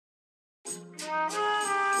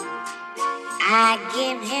I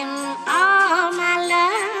give him all my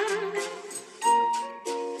love.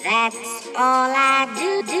 That's all I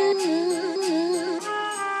do.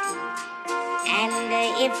 And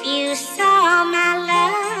if you saw my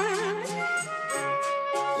love,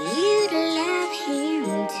 you'd love him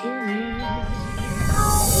too.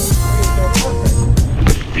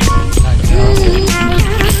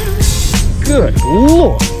 Good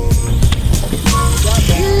Lord.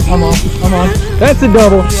 Come on, come on. That's a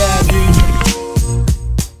double. Yeah, dude.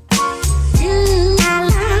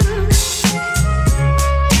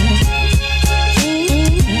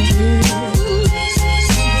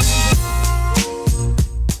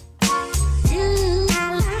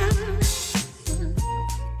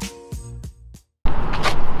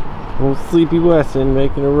 Old Sleepy Wesson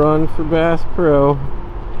making a run for Bass Pro.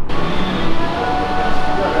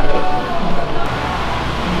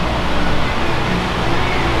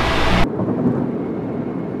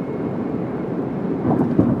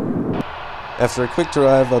 After a quick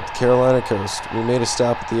drive up the Carolina coast, we made a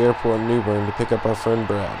stop at the airport in New Bern to pick up our friend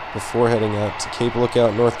Brad, before heading out to Cape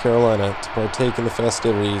Lookout, North Carolina to partake in the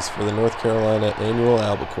festivities for the North Carolina Annual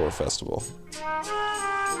Albacore Festival.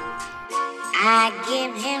 I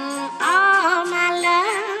give him all my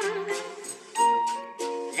love.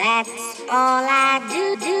 That's all I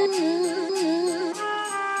do.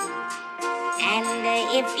 And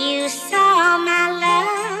if you saw my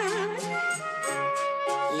love,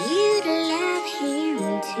 you'd love him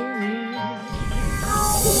too.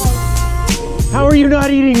 How are you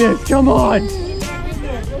not eating this? Come on!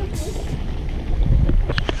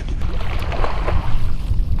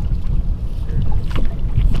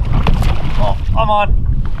 Oh, I'm on.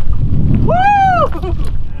 Woo!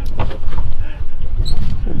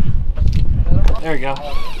 There we go.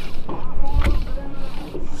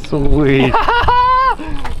 Sweet.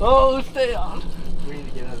 Oh, stay on. We need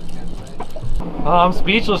to get out of the campsite. Oh, I'm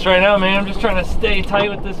speechless right now, man. I'm just trying to stay tight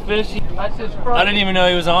with this fish. I didn't even know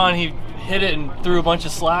he was on. He hit it and threw a bunch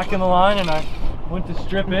of slack in the line, and I went to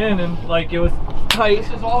strip in, and like it was tight. This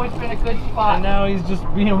has always been a good spot. And now he's just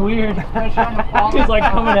being weird. He's like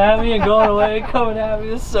coming at me and going away, coming at me.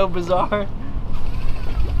 This is so bizarre.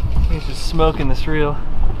 He's just smoking this reel.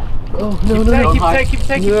 Oh, no, keep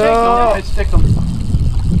taking. No, stick them.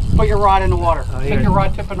 Put your rod in the water. Take your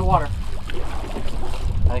rod tip in the water.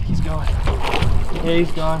 I think he's going. Yeah,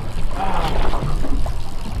 he's gone.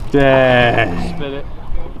 Dang. Spit it.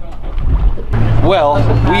 Well,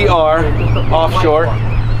 we are offshore,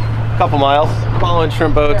 a couple miles, following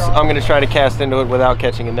shrimp boats. I'm going to try to cast into it without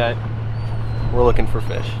catching a net. We're looking for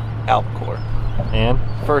fish. Albacore. And?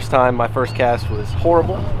 First time, my first cast was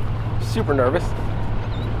horrible. Super nervous.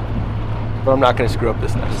 But I'm not going to screw up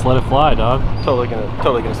this next one. Just let it fly, dog. Totally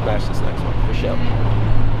gonna smash this next one, for sure.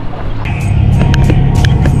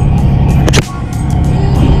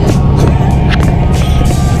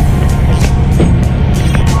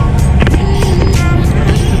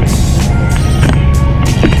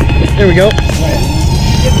 There we go.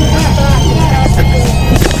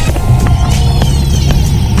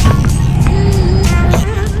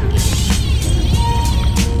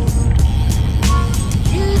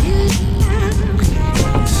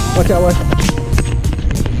 Watch out, Wes.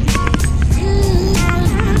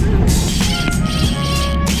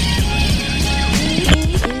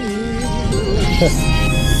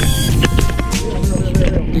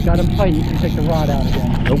 You got him tight, you can take the rod out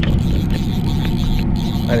again. Nope.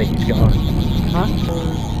 I think he's gone. Huh?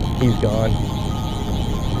 He's gone.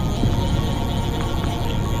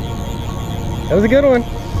 That was a good one.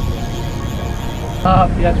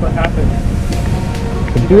 That's what happened.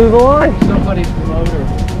 Do the line. Somebody's motor.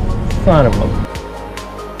 Son of a.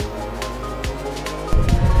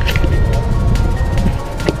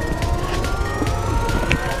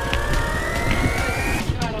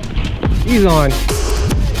 He's on.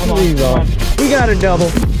 He's on. We got a double.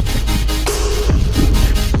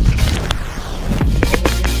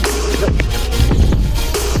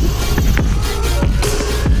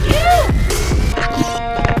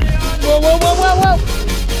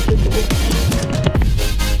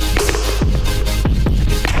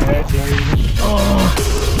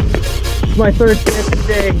 My third chance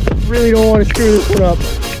today. Really don't want to screw this one up.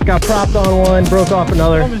 Got propped on one, broke off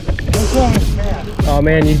another. Oh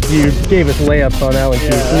man, you gave us layups on that one too.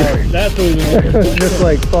 Yeah, that's what it was. Just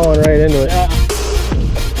like falling right into it. Yeah.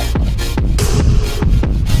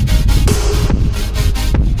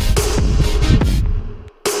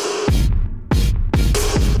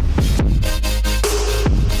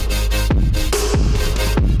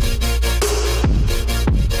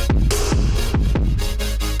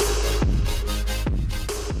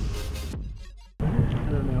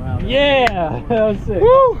 Yeah, that was sick.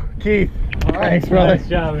 Woo! Keith. All right, thanks, brother. Nice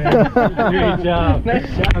job, man. Great job. Nice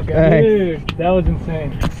job, guys. Dude, that was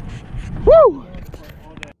insane. Woo!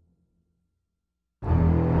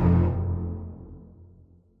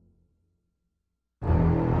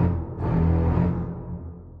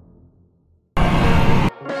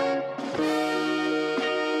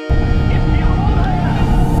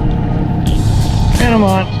 And I'm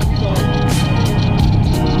on.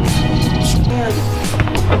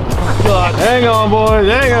 God. Hang on, boys,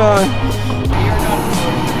 hang on.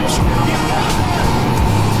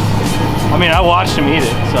 I mean, I watched him eat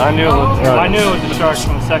it, so I knew it was, I knew it was a shark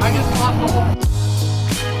from the second.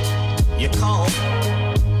 You call.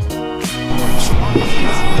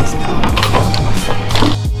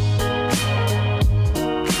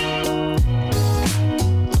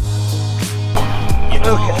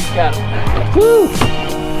 Okay, got it. Woo!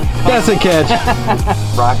 That's a catch.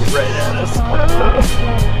 Rocket right at us.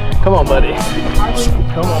 Come on, buddy.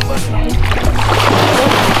 Come on, buddy.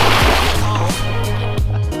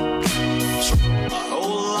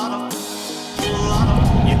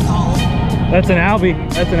 That's an albie.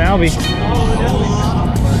 That's an albie.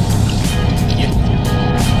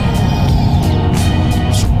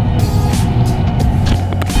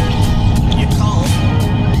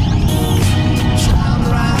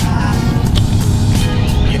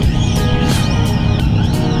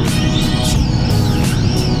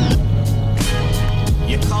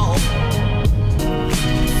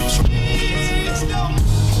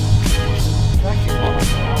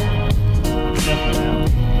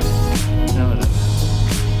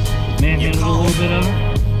 Manhandled a little bit of it.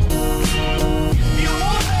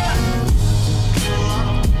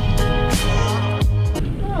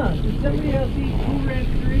 Did somebody else eat Cool Ranch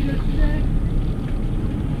Doritos today?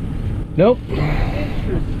 Nope.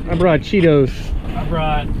 I brought Cheetos. I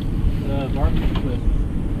brought barbecue twists.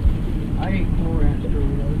 I ate Cool Ranch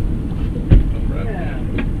Doritos.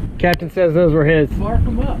 Yeah. Captain says those were his. Mark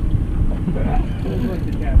them up. Those weren't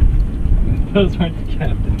the captain. Those weren't the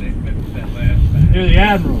captain. They're the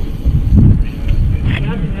admiral. The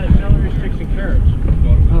captain has no restriction curves.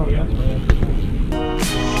 Oh, yeah.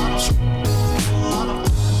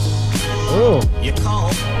 Oh.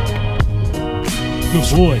 Good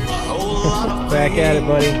boy. Back at it,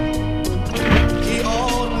 buddy.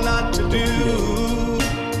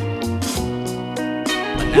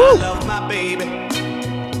 I love my baby.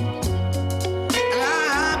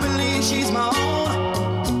 I believe she's my own.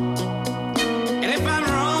 And if I'm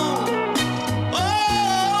wrong,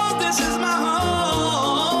 oh, this is my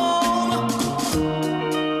home.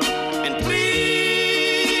 And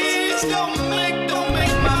please don't make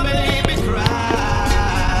my baby cry.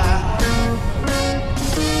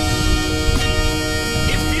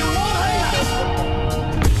 If you want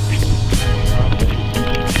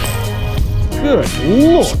Good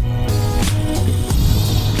Lord.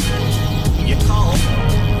 you call.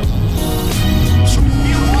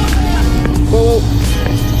 Whoa,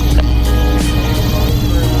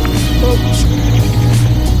 whoa.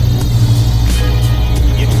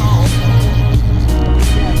 You call.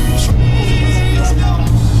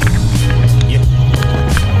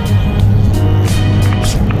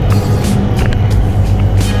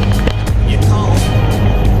 You call.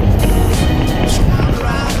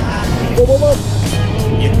 Whoa, whoa, whoa.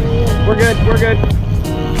 We're good, we're good.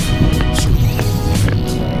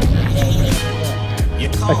 You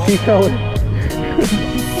I call. see color.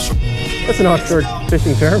 That's an offshore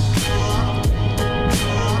fishing term.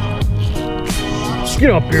 Get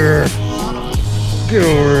up here. Get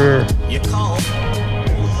over here. You call.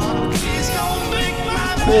 Please don't make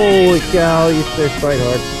my Holy cow, you fish right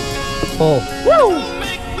hard. Oh. Woo!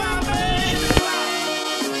 make my baby cry.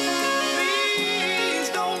 Please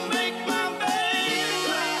don't make my baby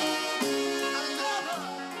cry. I love her.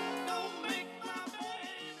 Don't make my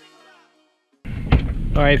baby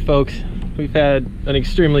cry. All right, folks, we've had an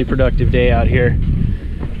extremely productive day out here,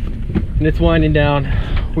 and it's winding down.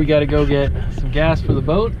 We got to go get some gas for the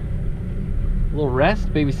boat, a little rest,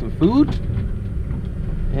 maybe some food,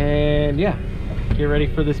 and yeah, get ready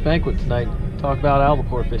for this banquet tonight. Talk about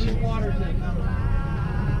albacore fishing.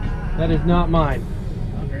 That is not mine.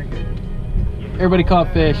 Everybody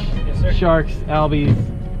caught fish, sharks, albies.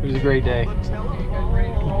 It was a great day.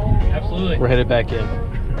 Absolutely. We're headed back in.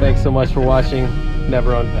 Thanks so much for watching.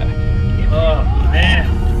 Never Unpack. Oh,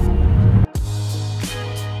 man.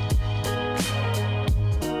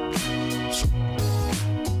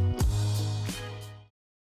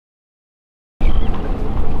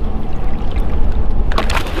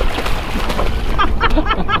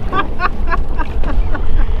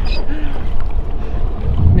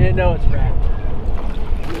 Didn't know it's wrapped.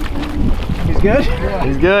 He's good?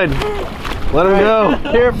 He's good. Let him go.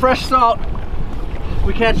 Here at FreshSalt,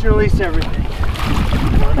 we catch and release everything.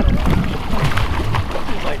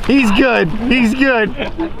 He's good. He's good.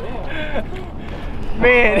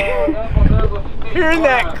 Man, hearing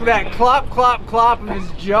that clop, clop, clop of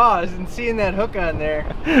his jaws and seeing that hook on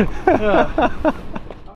there.